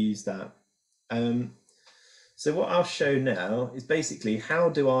going to use that. So what I'll show now is basically how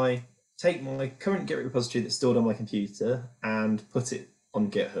do I take my current Git repository that's stored on my computer and put it on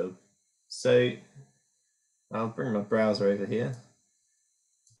GitHub. So I'll bring my browser over here.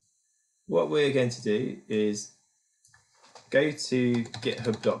 What we're going to do is go to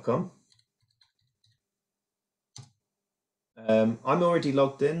github.com. I'm already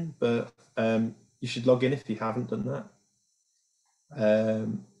logged in, but you should log in if you haven't done that.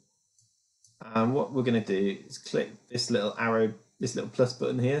 And what we're going to do is click this little arrow, this little plus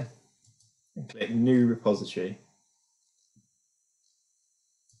button here, and click New Repository.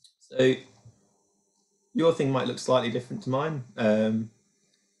 So your thing might look slightly different to mine,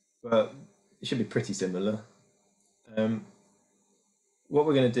 but it should be pretty similar. What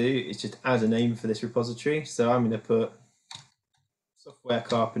we're going to do is just add a name for this repository. So I'm going to put Software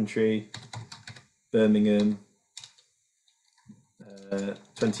Carpentry Birmingham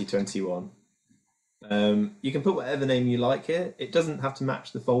 2021. You can put whatever name you like here. It doesn't have to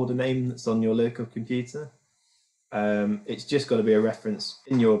match the folder name that's on your local computer. It's just got to be a reference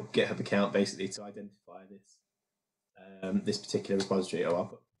in your GitHub account, basically, to identify this this particular repository. Oh, I'll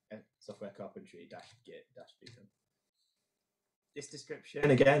put Software Carpentry -Git -Beacon. This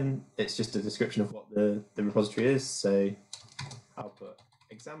description, again, it's just a description of what the repository is. So I'll put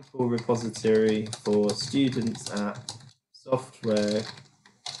example repository for students at Software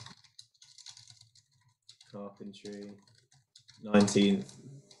Carpentry, 19th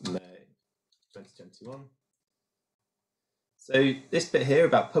May 2021. So this bit here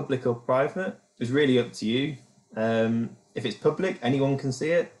about public or private is really up to you. If it's public, anyone can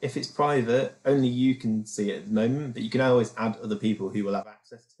see it. If it's private, only you can see it at the moment, but you can always add other people who will have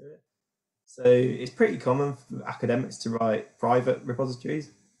access to it. So it's pretty common for academics to write private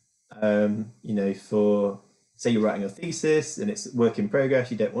repositories. You know, for say you're writing a thesis and it's work in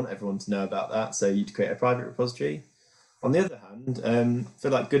progress, you don't want everyone to know about that, so you'd create a private repository. On the other hand, for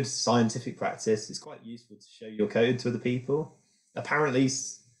like good scientific practice, it's quite useful to show your code to other people. Apparently,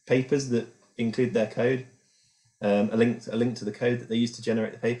 papers that include their code, a link to the code that they use to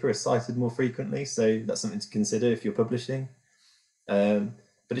generate the paper, is cited more frequently. So that's something to consider if you're publishing.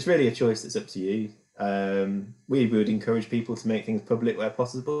 But it's really a choice that's up to you. We would encourage people to make things public where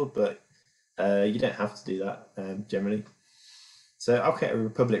possible, but you don't have to do that generally. So I'll create a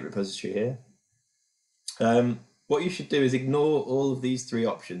public repository here. What you should do is ignore all of these three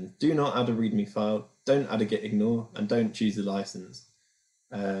options. Do not add a README file, don't add a git ignore, and don't choose a license.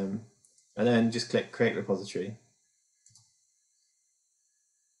 And then just click Create Repository.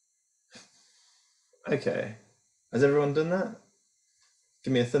 Okay, has everyone done that?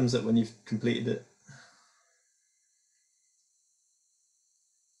 Give me a thumbs up when you've completed it.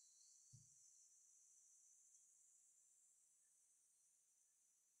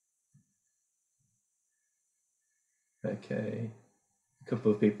 Okay, a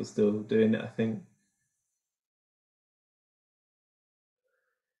couple of people still doing it, I think.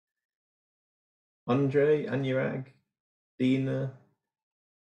 Andre, Anurag, Dina,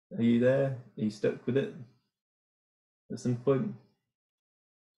 are you there? Are you stuck with it at some point?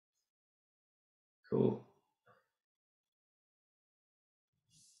 Cool.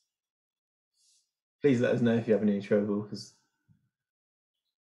 Please let us know if you have any trouble, because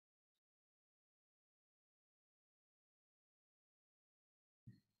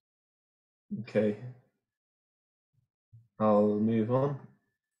okay, I'll move on.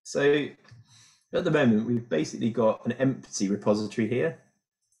 So at the moment, we've basically got an empty repository here.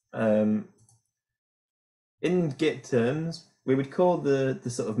 In Git terms, we would call the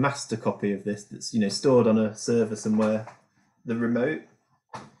sort of master copy of this that's stored on a server somewhere the remote,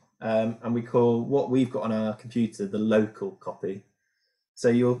 and we call what we've got on our computer the local copy. So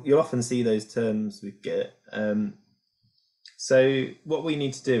you'll often see those terms with Git. So what we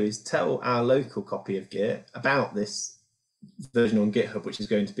need to do is tell our local copy of Git about this version on GitHub, which is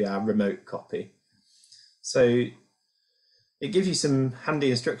going to be our remote copy. So it gives you some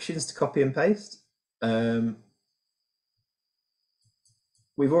handy instructions to copy and paste.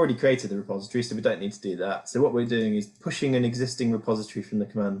 We've already created the repository, so we don't need to do that. So what we're doing is pushing an existing repository from the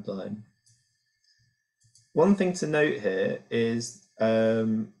command line. One thing to note here is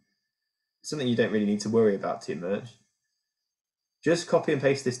something you don't really need to worry about too much. Just copy and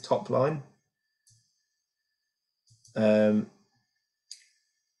paste this top line.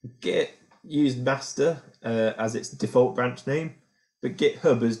 Git used master as its default branch name, but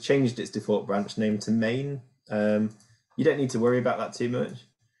GitHub has changed its default branch name to main. You don't need to worry about that too much.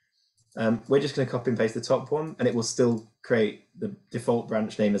 We're just going to copy and paste the top one, and it will still create the default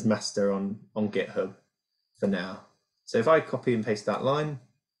branch name as master on GitHub for now. So if I copy and paste that line,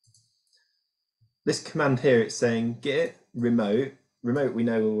 this command here, it's saying git remote remote we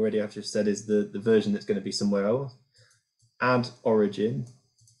know already, I've just said, is the version that's going to be somewhere else. Add origin.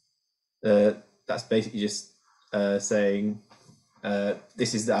 That's basically just saying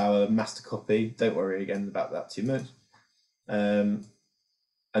this is our master copy. Don't worry again about that too much. And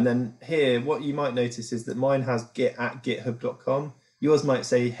then here, what you might notice is that mine has git at github.com. Yours might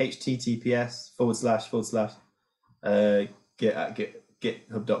say https / git at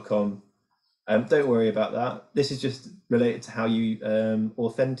github.com. Don't worry about that. This is just related to how you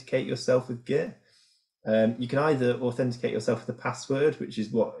authenticate yourself with Git. You can either authenticate yourself with a password, which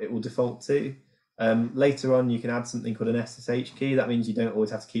is what it will default to. Later on, you can add something called an SSH key. That means you don't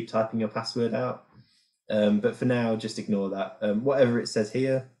always have to keep typing your password out. But for now, just ignore that. Whatever it says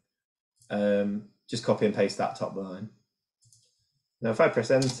here, just copy and paste that top line. Now, if I press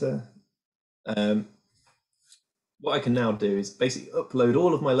enter, what I can now do is basically upload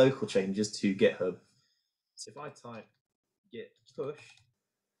all of my local changes to GitHub. So if I type git push,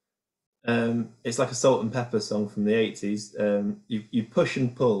 it's like a salt and pepper song from the 80s. You push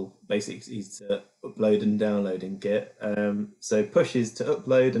and pull basically to upload and download in Git. So push is to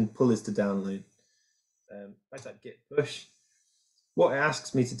upload and pull is to download. If I type git push, what it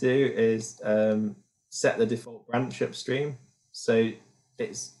asks me to do is set the default branch upstream. So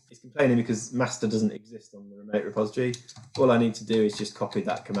it's complaining because master doesn't exist on the remote repository. All I need to do is just copy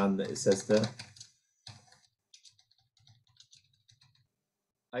that command that it says there.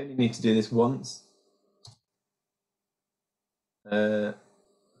 I only need to do this once. Oh,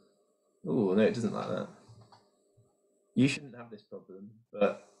 no, it doesn't like that. You shouldn't have this problem,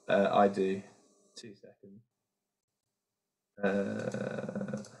 but I do. 2 seconds.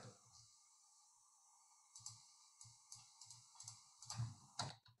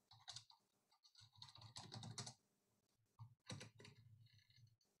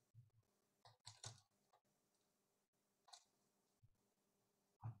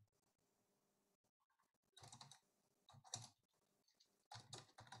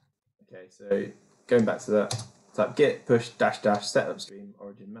 Okay, so going back to that, type git push -- set upstream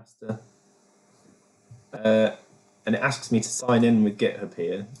origin master. And it asks me to sign in with GitHub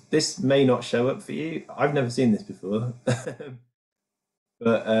here. This may not show up for you. I've never seen this before.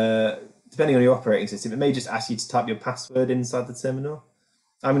 But depending on your operating system, it may just ask you to type your password inside the terminal.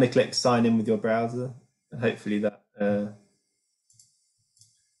 I'm going to click sign in with your browser, and hopefully that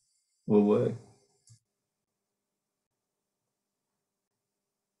will work.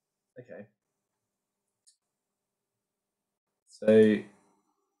 Okay. So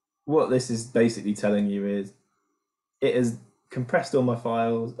what this is basically telling you is it has compressed all my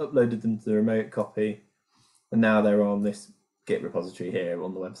files, uploaded them to the remote copy, and now they're on this Git repository here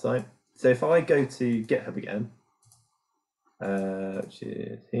on the website. So if I go to GitHub again, which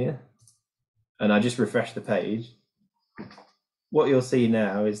is here, and I just refresh the page, what you'll see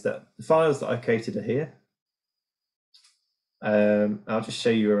now is that the files that I created are here. I'll just show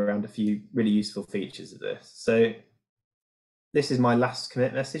you around a few really useful features of this. So this is my last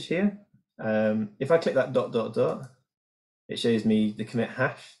commit message here. If I click that ... it shows me the commit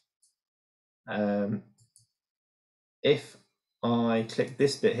hash. If I click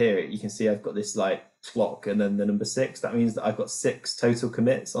this bit here, you can see I've got this like clock and then the number 6. That means that I've got 6 total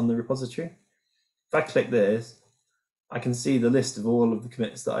commits on the repository. If I click this, I can see the list of all of the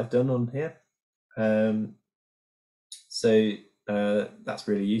commits that I've done on here. So that's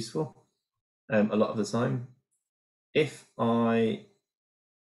really useful a lot of the time. If I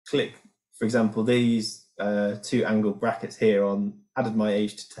click, for example, these 2 angled brackets here on added my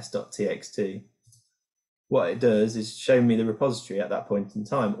age to test.txt, what it does is show me the repository at that point in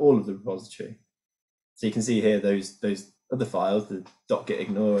time, all of the repository. So you can see here those other files, the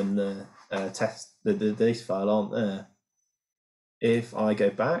 .gitignore and the the data file aren't there. If I go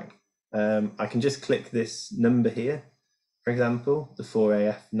back, I can just click this number here, for example, the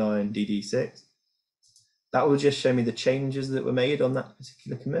 4AF9DD6. That will just show me the changes that were made on that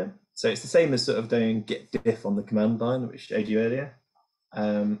particular commit. So it's the same as sort of doing git diff on the command line, which I showed you earlier.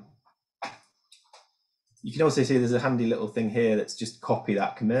 You can also see there's a handy little thing here that's just copy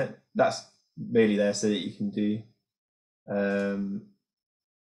that commit. That's really there so that you can do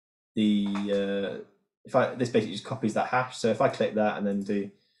this basically just copies that hash. So if I click that and then do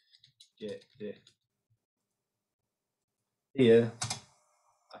git diff here,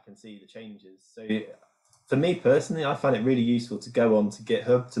 I can see the changes. So for me personally, I find it really useful to go on to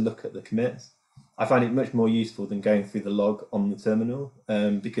GitHub to look at the commits. I find it much more useful than going through the log on the terminal,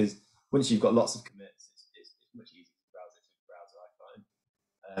 because once you've got lots of commits, it's much easier to browse it through the browser,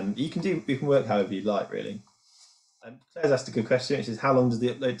 I find. You can work however you like, really. Claire's asked a good question, which is how long does the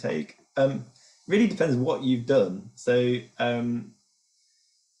upload take? Really depends what you've done. So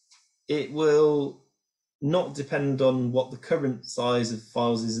it will not depend on what the current size of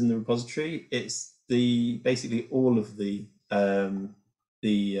files is in the repository. It's basically all of the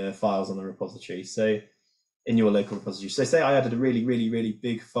files on the repository. So in your local repository. So say I added a really, really, really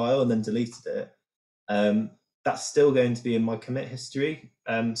big file and then deleted it. That's still going to be in my commit history.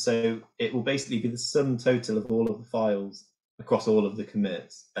 So it will basically be the sum total of all of the files across all of the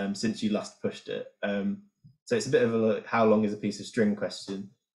commits since you last pushed it. So it's a bit of a how long is a piece of string question.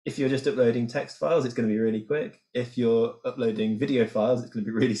 If you're just uploading text files, it's going to be really quick. If you're uploading video files, it's going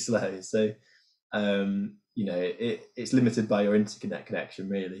to be really slow. So it's limited by your internet connection,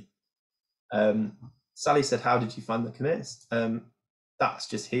 really. Sally said, how did you find the commits? That's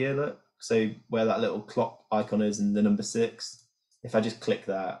just here, look. So where that little clock icon is and the number 6, if I just click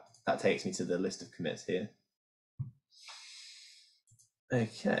that, that takes me to the list of commits here.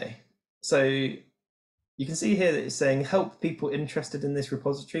 Okay, so you can see here that it's saying help people interested in this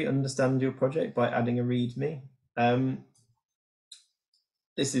repository understand your project by adding a README.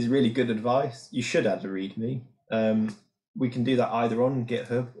 This is really good advice. You should add a README. We can do that either on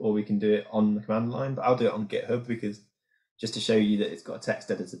GitHub or we can do it on the command line, but I'll do it on GitHub because just to show you that it's got a text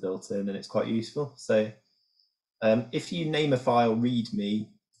editor built in and it's quite useful. So if you name a file README,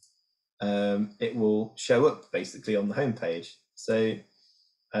 it will show up basically on the home page. So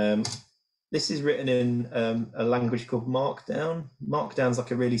this is written in a language called Markdown. Markdown's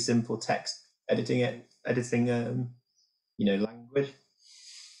like a really simple text editing language.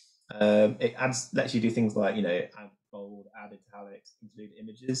 It lets you do things like add bold, add italics, include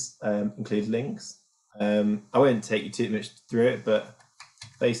images, include links. I won't take you too much through it, but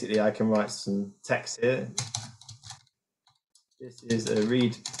basically I can write some text here. This is a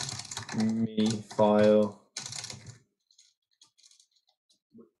README file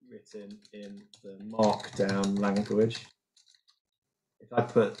written in the Markdown language. If I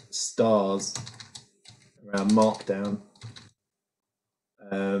put stars around Markdown,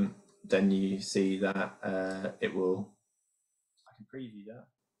 then you see that I can preview that,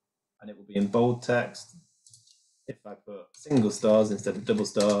 and it will be in bold text. If I put single stars instead of double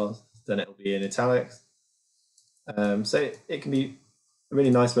stars, then it will be in italics. So it can be a really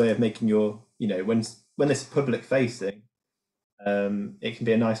nice way of making your, when it's public facing, it can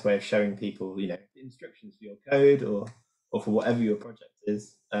be a nice way of showing people, the instructions for your code or for whatever your project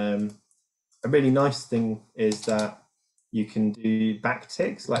is. A really nice thing is that you can do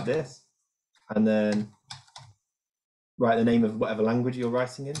backticks like this, and then write the name of whatever language you're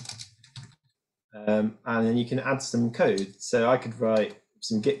writing in. And then you can add some code. So I could write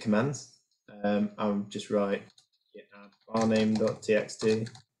some Git commands. I'll just write git add filename.txt,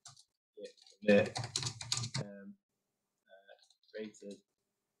 git commit created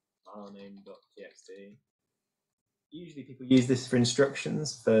filename.txt. Usually people use this for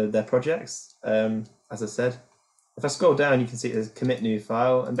instructions for their projects. As I said, if I scroll down, you can see there's commit new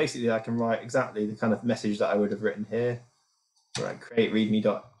file, and basically I can write exactly the kind of message that I would have written here. Right, create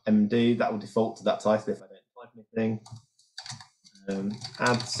readme.md, that will default to that title if I don't type anything.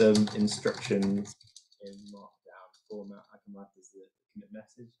 Add some instructions in Markdown format. I can write as the commit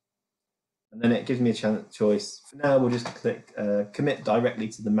message. And then it gives me a choice. For now, we'll just click commit directly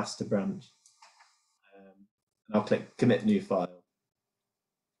to the master branch. And I'll click commit new file.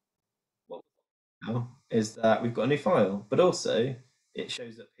 What now is that we've got a new file, but also it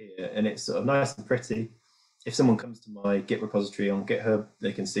shows up here and it's sort of nice and pretty. If someone comes to my Git repository on GitHub,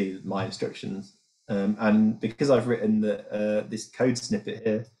 they can see my instructions. And because I've written that this code snippet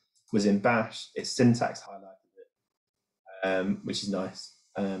here was in Bash, its syntax highlighted it, which is nice.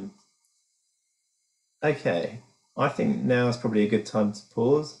 Okay, I think now is probably a good time to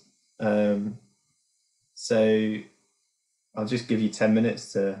pause. So I'll just give you 10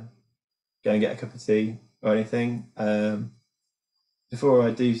 minutes to go and get a cup of tea or anything. Before I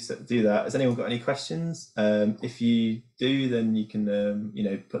do that, has anyone got any questions? If you do, then you can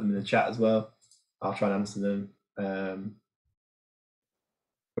put them in the chat as well. I'll try and answer them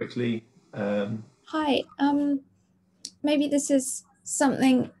quickly. Hi. Maybe this is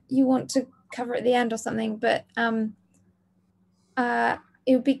something you want to cover at the end or something, but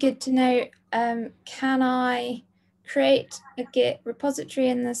it would be good to know, can I create a Git repository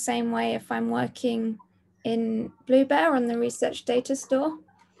in the same way if I'm working in Bluebear on the research data store?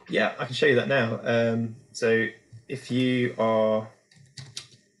 Yeah, I can show you that now. So if you are,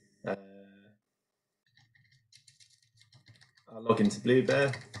 I'll log into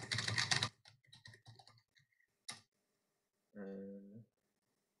Bluebear.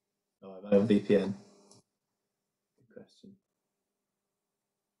 Am I on VPN? Good question.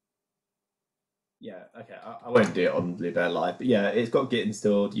 Yeah, okay. I won't do it on Bluebear Live, but yeah, it's got Git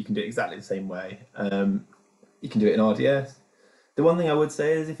installed. You can do it exactly the same way. You can do it in RDS. The one thing I would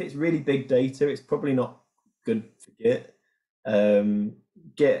say is if it's really big data, it's probably not good for Git.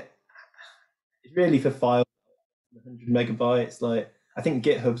 Git is really for files 100 megabytes. Like I think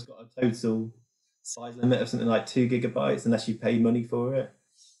GitHub's got a total size limit of something like 2 gigabytes unless you pay money for it.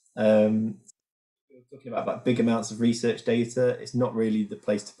 We're talking about like big amounts of research data. It's not really the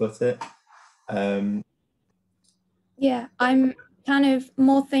place to put it. Yeah, I'm kind of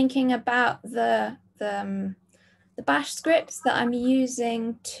more thinking about the bash scripts that I'm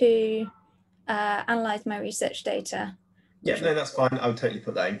using to analyze my research data. Yeah, no, that's fine. I would totally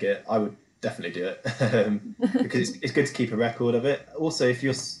put that in Git. I would definitely do it because it's good to keep a record of it. Also, if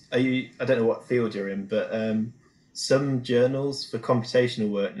I don't know what field you're in, but some journals for computational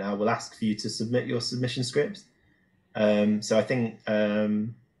work now will ask for you to submit your submission scripts. So I think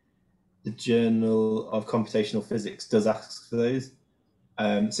the Journal of Computational Physics does ask for those.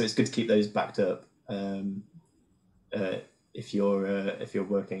 So it's good to keep those backed up. If you're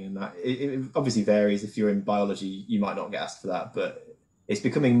working in that, it obviously varies. If you're in biology, you might not get asked for that, but it's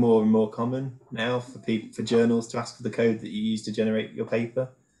becoming more and more common now for journals to ask for the code that you use to generate your paper,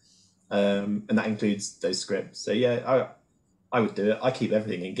 and that includes those scripts. So yeah, I would do it. I keep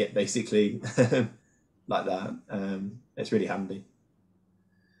everything in Git basically like that. It's really handy.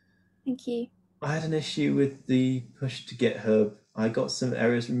 Thank you. I had an issue with the push to GitHub. I got some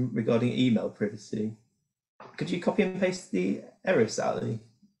errors regarding email privacy. Could you copy and paste the error, Sally?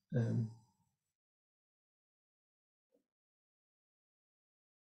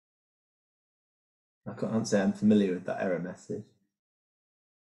 I can't say I'm familiar with that error message.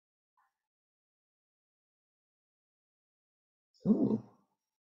 Ooh,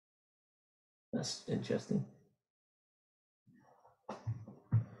 that's interesting.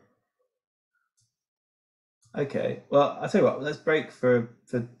 Okay, well, I'll tell you what, let's break for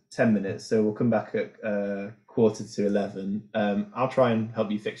 10 minutes. So we'll come back at 11:15. I'll try and help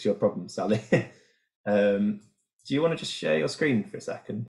you fix your problem, Sally. Do you want to just share your screen for a second?